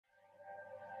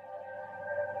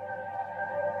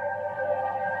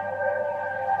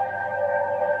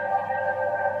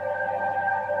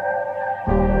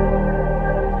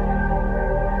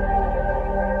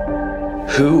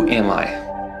Who am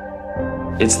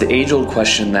I? It's the age-old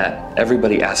question that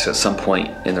everybody asks at some point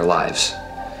in their lives.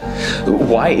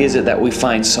 Why is it that we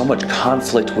find so much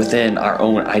conflict within our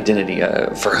own identity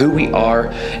for who we are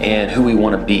and who we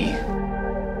want to be?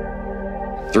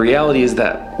 The reality is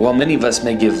that while many of us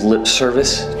may give lip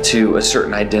service to a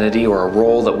certain identity or a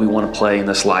role that we want to play in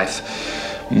this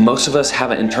life, most of us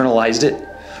haven't internalized it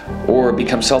or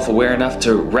become self-aware enough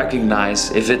to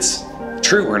recognize if it's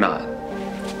true or not.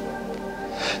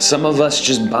 Some of us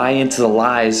just buy into the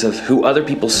lies of who other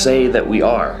people say that we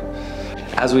are.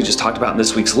 As we just talked about in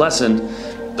this week's lesson,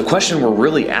 the question we're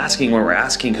really asking when we're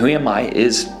asking who am I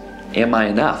is, am I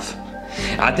enough?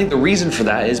 I think the reason for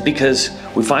that is because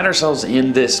we find ourselves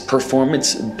in this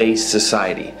performance-based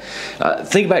society.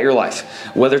 Think about your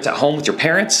life, whether it's at home with your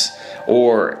parents,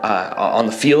 or on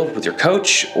the field with your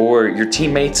coach, or your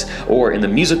teammates, or in the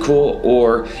musical,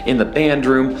 or in the band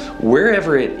room,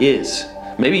 wherever it is.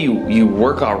 Maybe you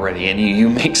work already and you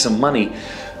make some money.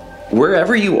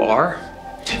 Wherever you are,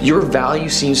 your value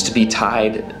seems to be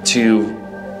tied to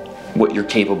what you're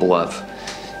capable of,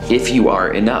 if you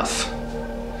are enough.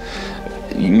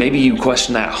 Maybe you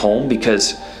question that at home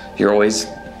because you're always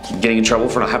getting in trouble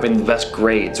for not having the best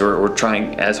grades or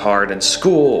trying as hard in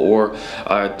school or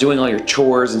doing all your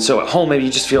chores. And so at home, maybe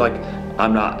you just feel like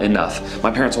I'm not enough. My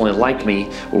parents only like me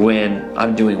when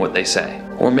I'm doing what they say.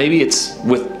 Or maybe it's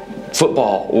with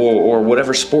football or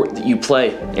whatever sport that you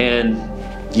play, and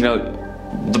you know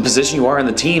the position you are in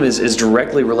the team is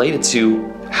directly related to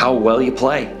how well you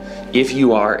play, if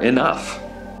you are enough.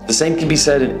 The same can be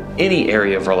said in any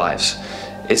area of our lives.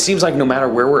 It seems like no matter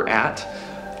where we're at,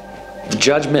 the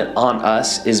judgment on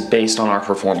us is based on our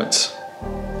performance.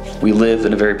 We live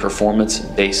in a very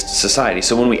performance-based society.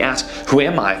 So when we ask, who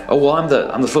am I? Oh, well, I'm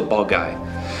the football guy,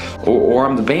 or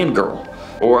I'm the band girl,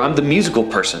 or I'm the musical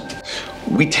person.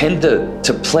 We tend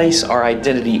to place our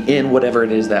identity in whatever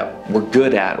it is that we're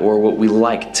good at or what we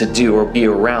like to do or be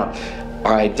around.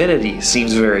 Our identity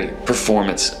seems very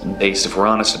performance-based if we're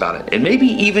honest about it. And maybe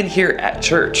even here at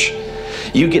church,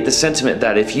 you get the sentiment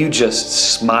that if you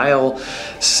just smile,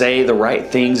 say the right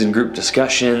things in group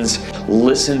discussions,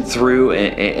 listen through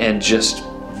and just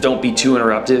don't be too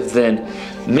interruptive, then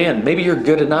man, maybe you're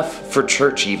good enough for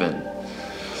church even.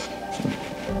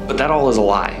 But that all is a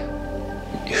lie.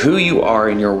 Who you are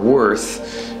in your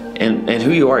worth and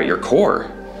who you are at your core,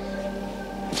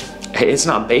 it's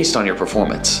not based on your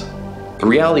performance. The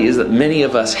reality is that many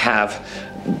of us have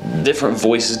different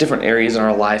voices, different areas in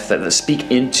our life that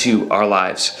speak into our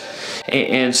lives.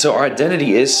 And so our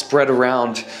identity is spread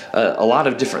around a lot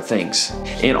of different things.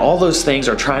 And all those things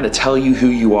are trying to tell you who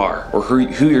you are or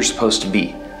who you're supposed to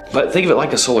be. But think of it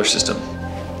like a solar system.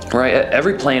 Right?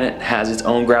 Every planet has its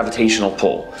own gravitational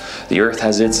pull. The Earth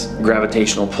has its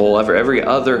gravitational pull. Every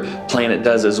other planet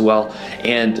does as well.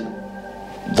 And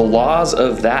the laws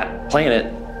of that planet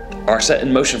are set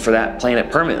in motion for that planet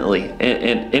permanently.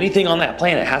 And anything on that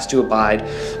planet has to abide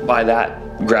by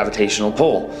that gravitational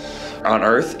pull. On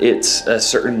Earth, it's a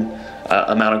certain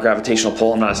amount of gravitational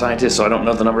pull. I'm not a scientist, so I don't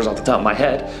know the numbers off the top of my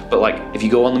head, but like if you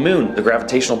go on the moon, the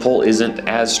gravitational pull isn't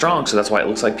as strong, so that's why it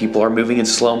looks like people are moving in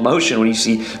slow motion when you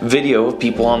see video of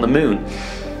people on the moon.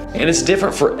 And it's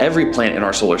different for every planet in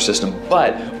our solar system,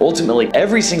 but ultimately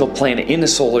every single planet in the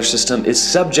solar system is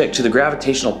subject to the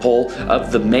gravitational pull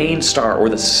of the main star or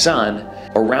the sun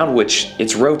around which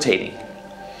it's rotating.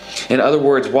 In other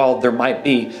words, while there might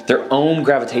be their own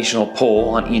gravitational pull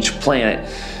on each planet,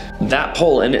 that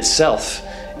pull in itself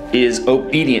is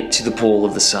obedient to the pull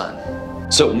of the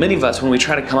sun. So many of us, when we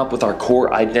try to come up with our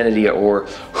core identity or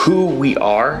who we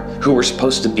are, who we're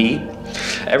supposed to be,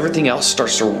 everything else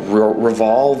starts to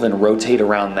revolve and rotate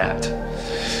around that.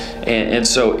 And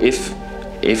so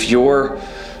if your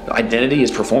identity is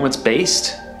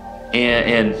performance-based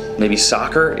and maybe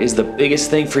soccer is the biggest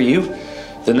thing for you,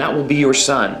 then that will be your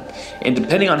sun. And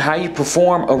depending on how you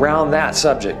perform around that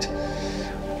subject,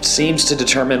 seems to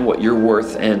determine what you're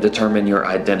worth and determine your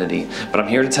identity. But I'm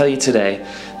here to tell you today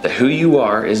that who you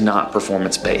are is not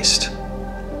performance-based.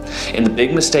 And the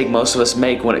big mistake most of us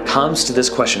make when it comes to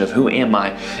this question of who am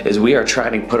I is we are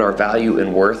trying to put our value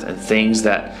and worth in things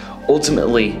that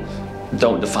ultimately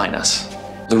don't define us.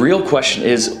 The real question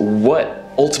is, what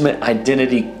ultimate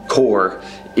identity core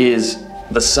is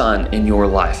the sun in your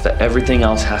life that everything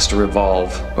else has to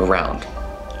revolve around?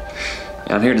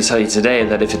 And I'm here to tell you today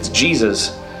that if it's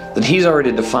Jesus, then He's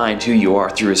already defined who you are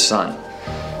through His Son.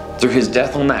 Through His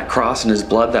death on that cross and His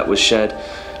blood that was shed,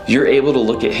 you're able to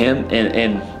look at Him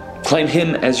and claim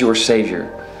Him as your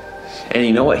Savior. And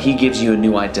you know what? He gives you a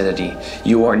new identity.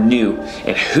 You are new,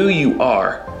 and who you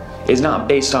are is not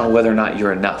based on whether or not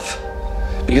you're enough.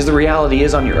 Because the reality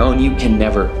is, on your own, you can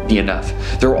never be enough.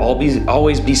 There will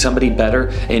always be somebody better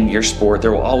in your sport.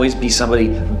 There will always be somebody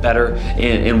better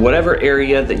in whatever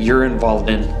area that you're involved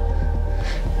in.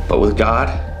 But with God,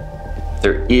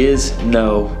 there is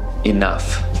no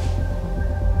enough.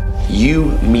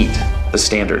 You meet the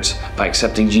standards by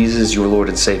accepting Jesus as your Lord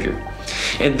and Savior.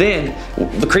 And then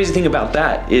the crazy thing about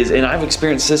that is, and I've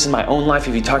experienced this in my own life,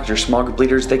 if you talk to your small group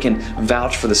leaders, they can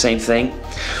vouch for the same thing.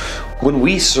 When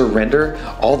we surrender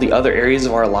all the other areas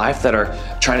of our life that are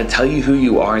trying to tell you who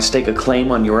you are and stake a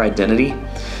claim on your identity,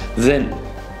 then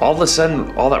all of a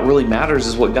sudden, all that really matters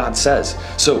is what God says.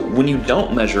 So when you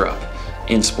don't measure up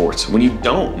in sports, when you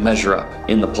don't measure up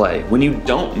in the play, when you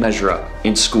don't measure up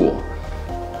in school,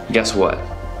 guess what?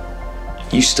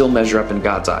 You still measure up in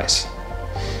God's eyes.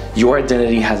 Your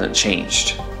identity hasn't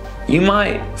changed. You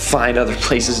might find other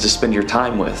places to spend your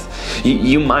time with.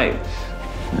 You might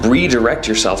redirect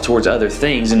yourself towards other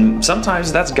things, and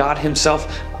sometimes that's God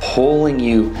Himself pulling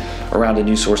you around a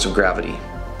new source of gravity.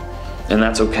 And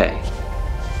that's okay.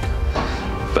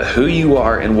 But who you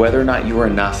are and whether or not you are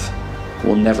enough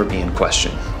will never be in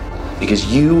question,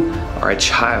 because you are a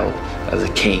child of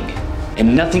the King,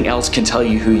 and nothing else can tell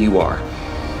you who you are.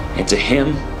 And to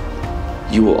Him,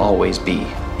 you will always be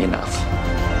enough.